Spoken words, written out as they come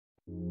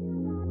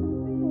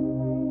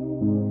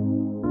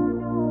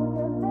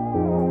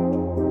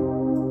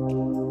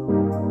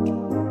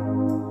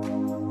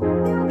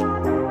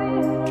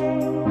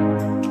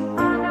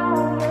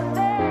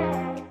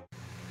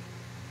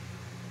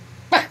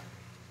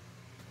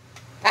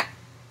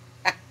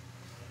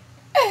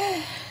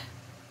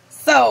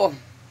So,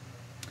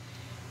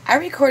 I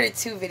recorded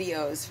 2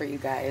 videos for you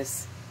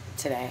guys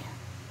today.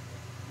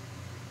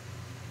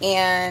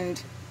 And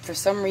for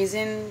some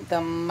reason, the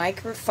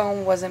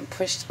microphone wasn't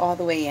pushed all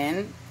the way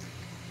in.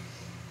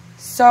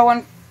 So,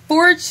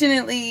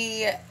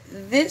 unfortunately,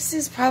 this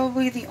is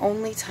probably the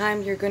only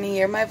time you're going to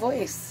hear my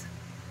voice.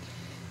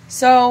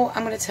 So,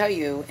 I'm going to tell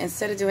you,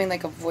 instead of doing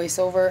like a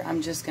voiceover,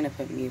 I'm just going to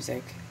put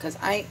music. Because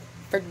I,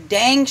 for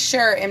dang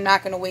sure, am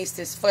not going to waste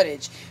this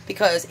footage.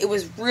 Because it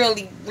was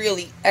really,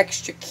 really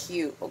extra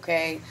cute,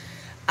 okay?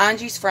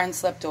 Angie's friend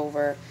slept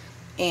over.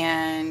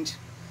 And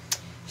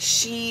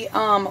she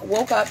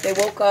woke up. They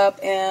woke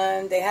up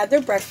and they had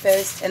their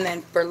breakfast. And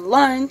then for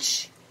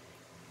lunch,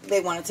 they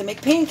wanted to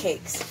make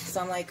pancakes.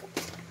 So I'm like,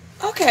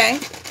 okay.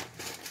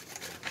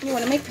 You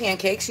want to make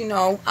pancakes? You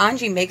know,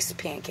 Angie makes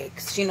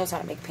pancakes. She knows how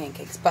to make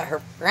pancakes. But her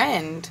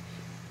friend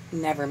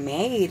never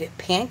made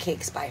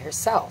pancakes by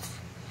herself.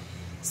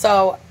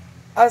 So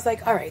I was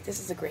like, all right, this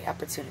is a great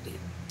opportunity.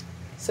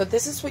 So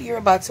this is what you're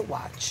about to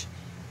watch.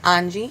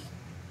 Angie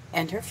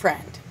and her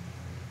friend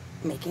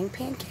making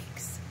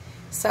pancakes.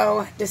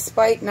 So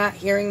despite not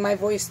hearing my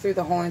voice through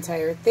the whole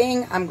entire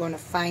thing, I'm going to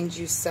find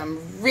you some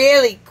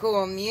really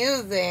cool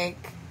music.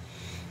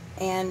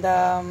 And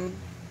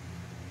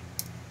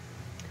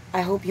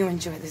I hope you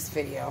enjoy this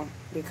video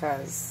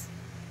because,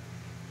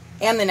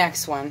 and the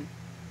next one,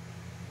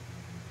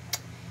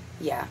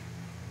 yeah,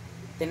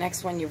 the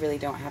next one you really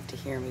don't have to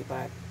hear me,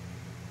 but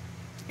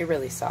it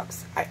really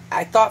sucks.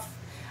 I thought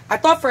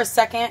for a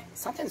second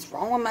something's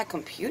wrong with my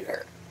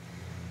computer.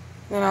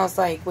 Then I was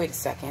like, wait a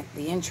second,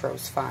 the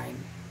intro's fine.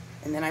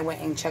 And then I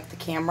went and checked the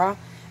camera,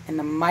 and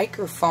the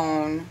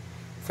microphone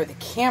for the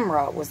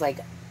camera was like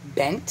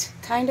bent,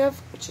 kind of,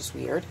 which is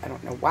weird. I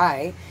don't know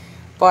why.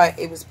 But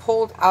it was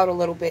pulled out a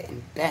little bit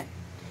and bent.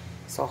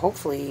 So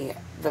hopefully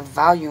the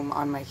volume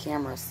on my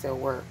camera still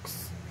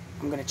works.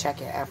 I'm going to check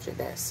it after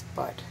this.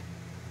 But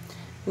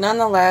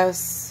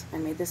nonetheless, I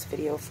made this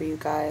video for you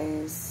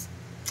guys.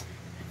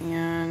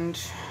 And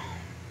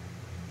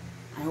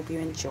I hope you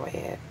enjoy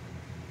it.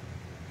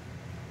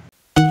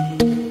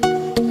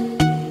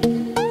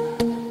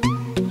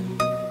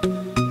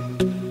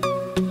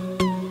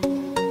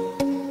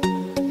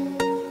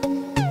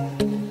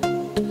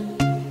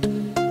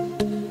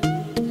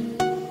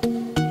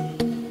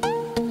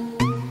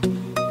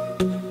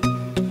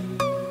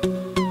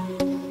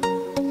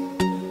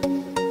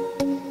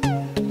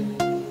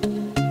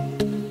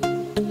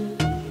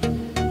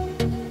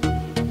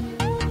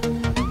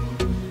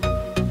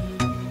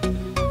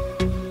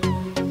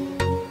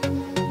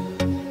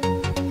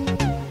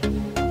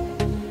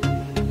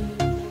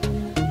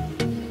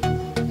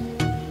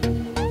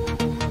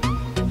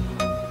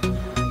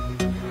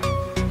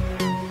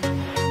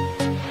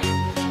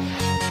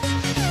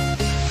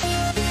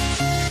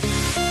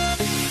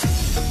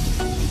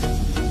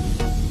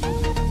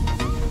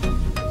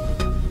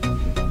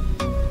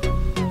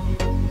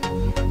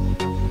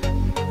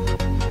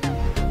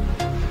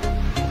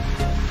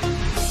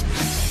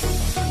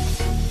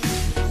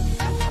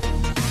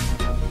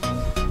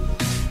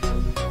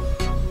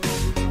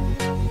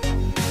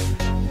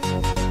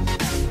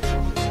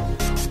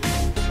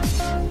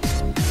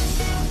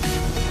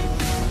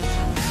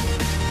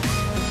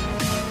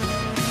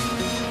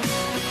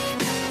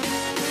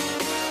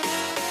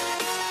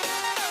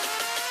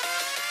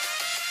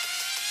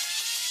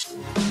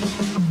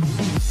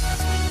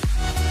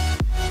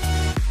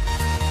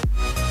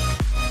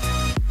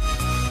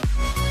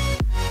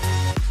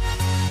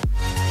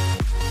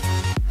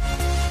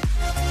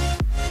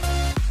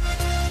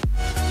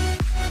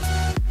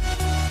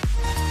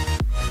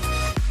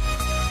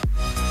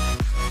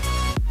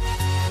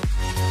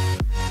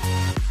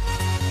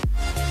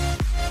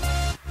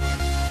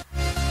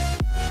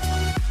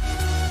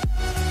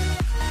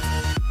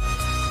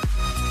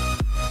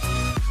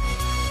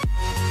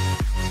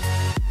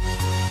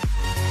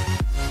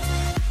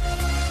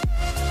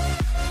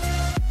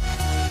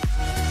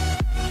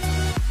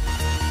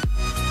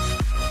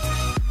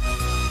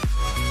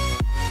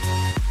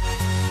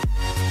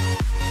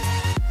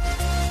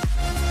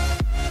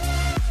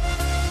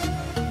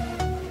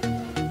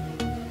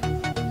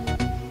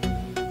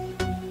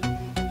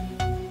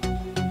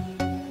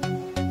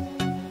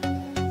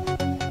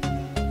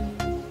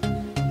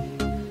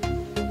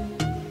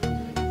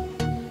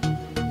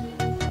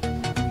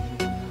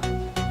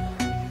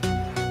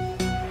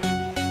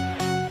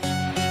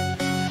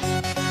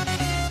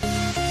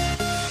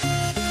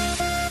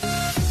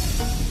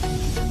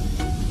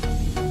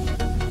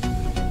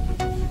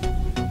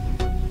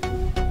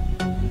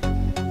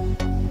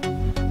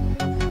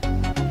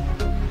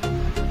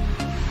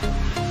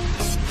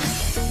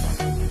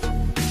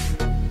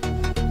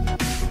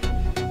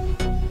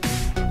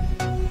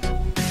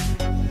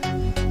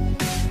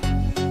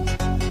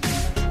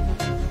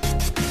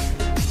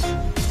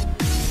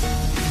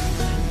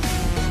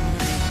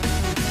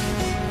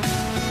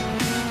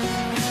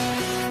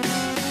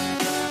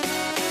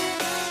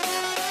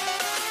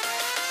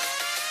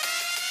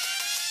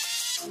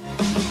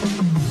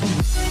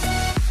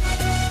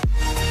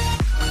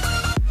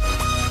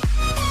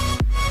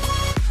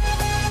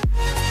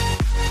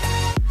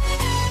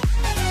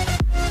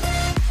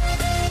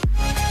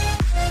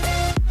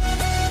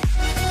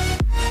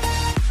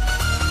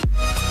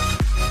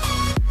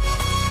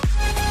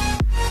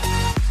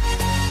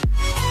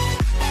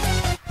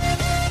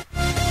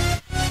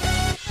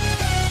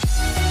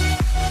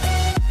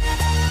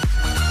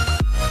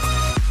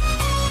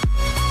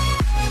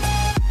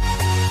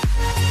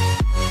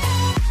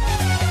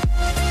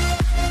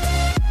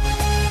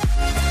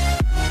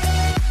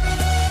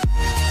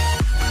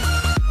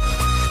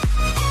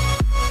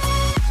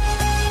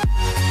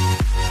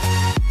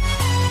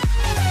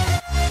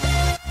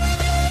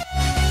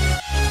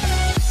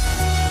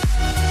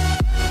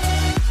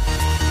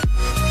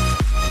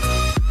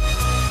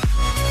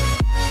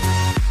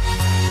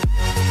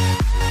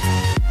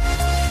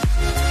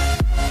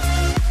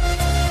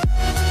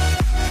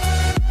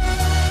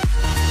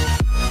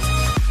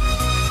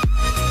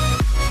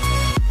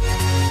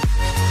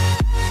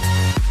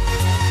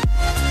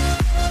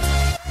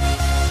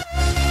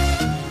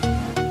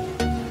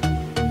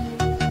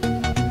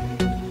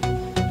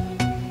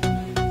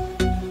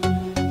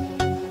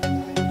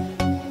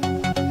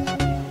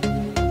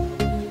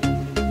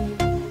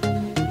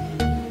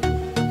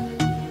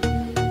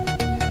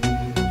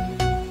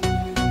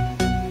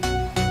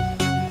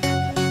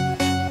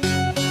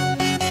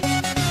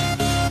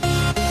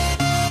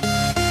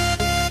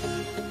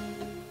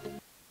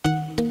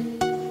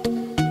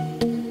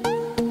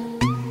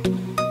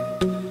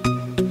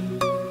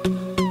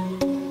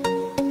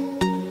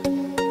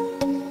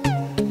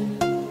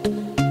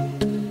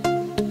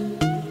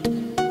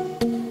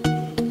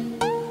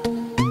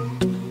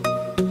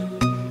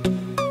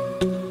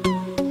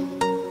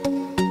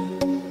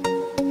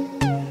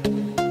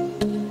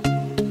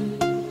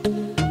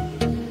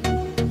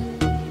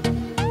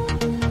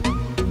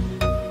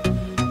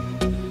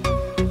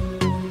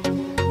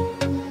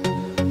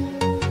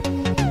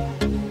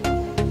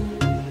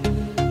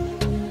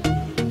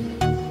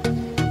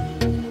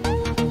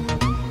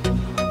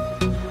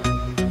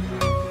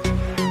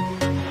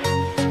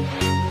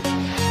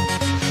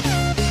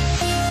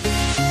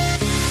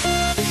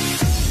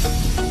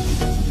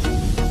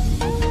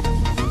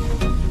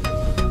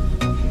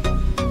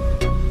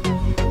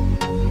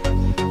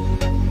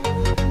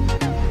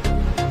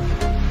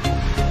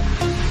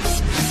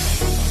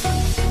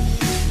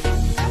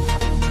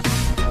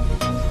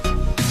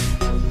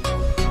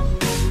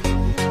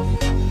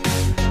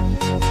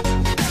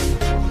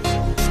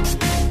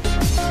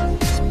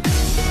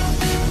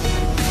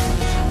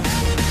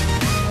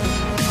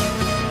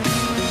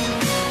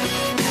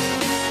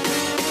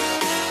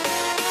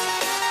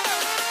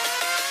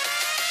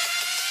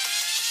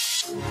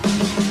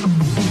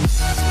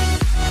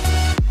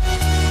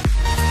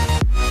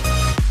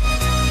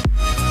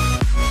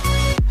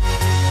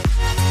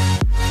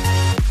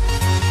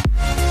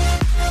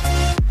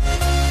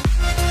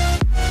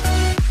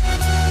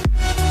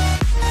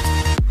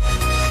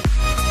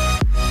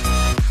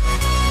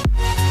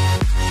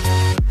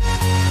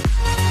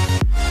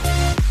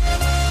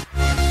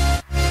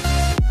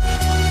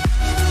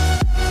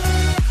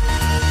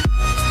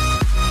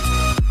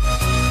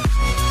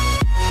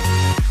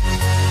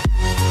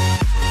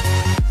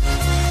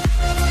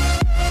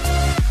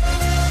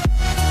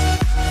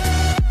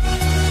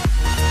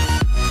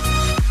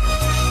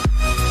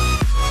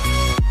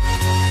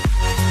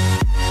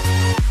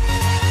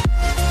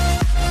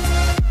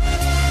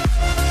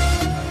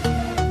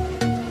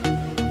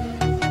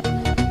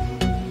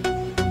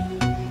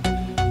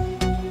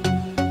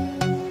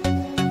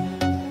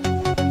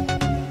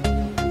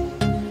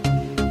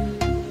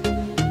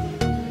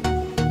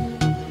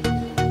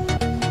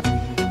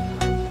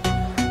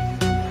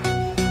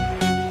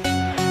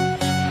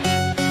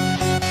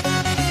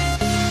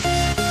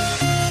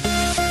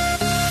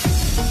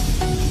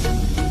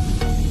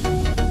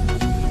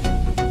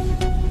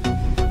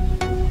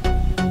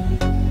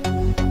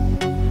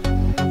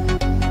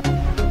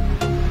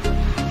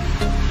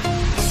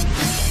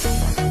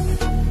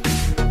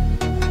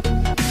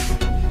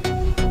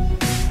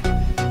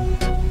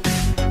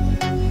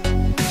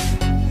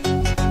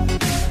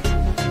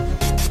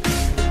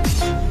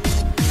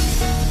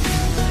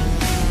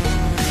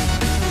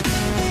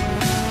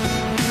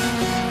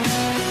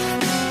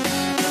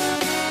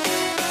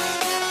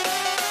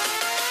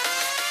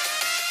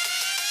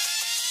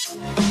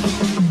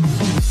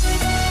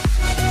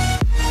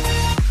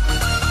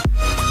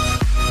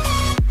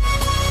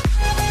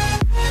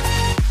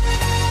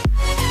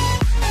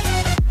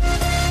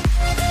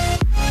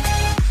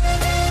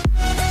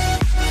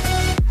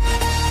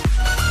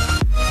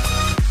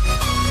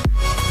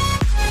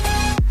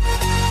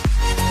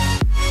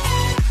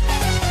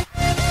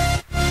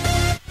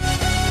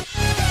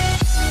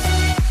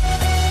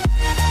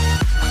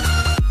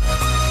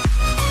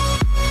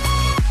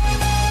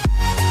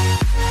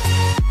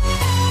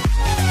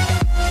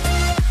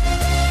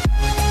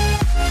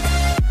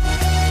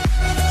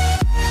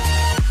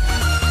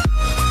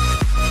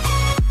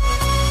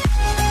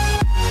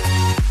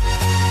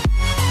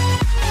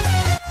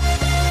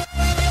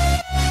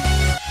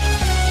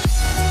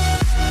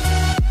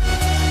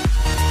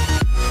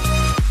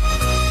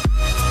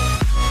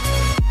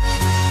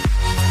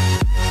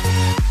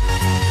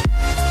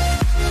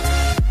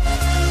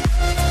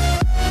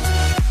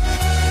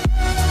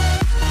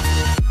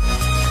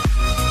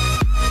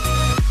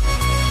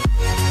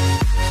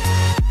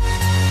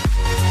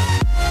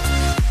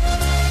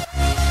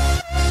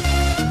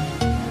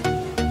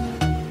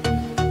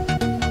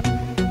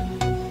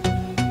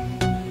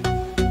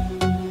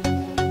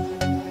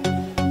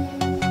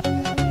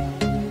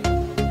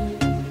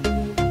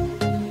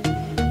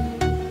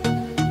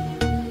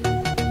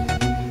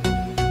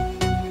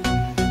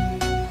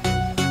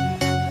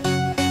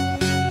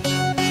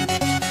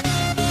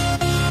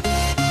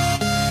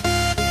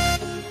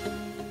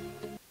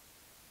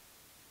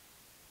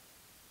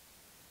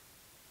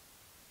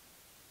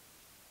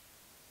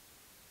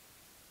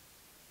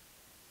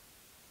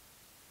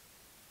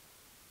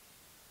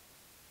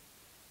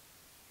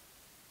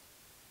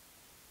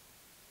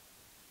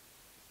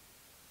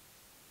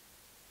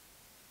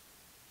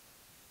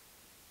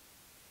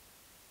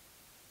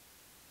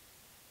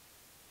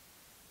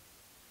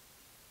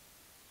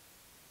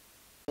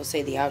 We'll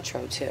say the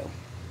outro too.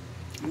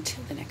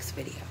 Until the next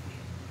video,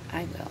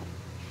 I will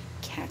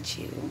catch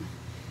you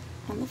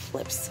on the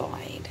flip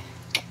side.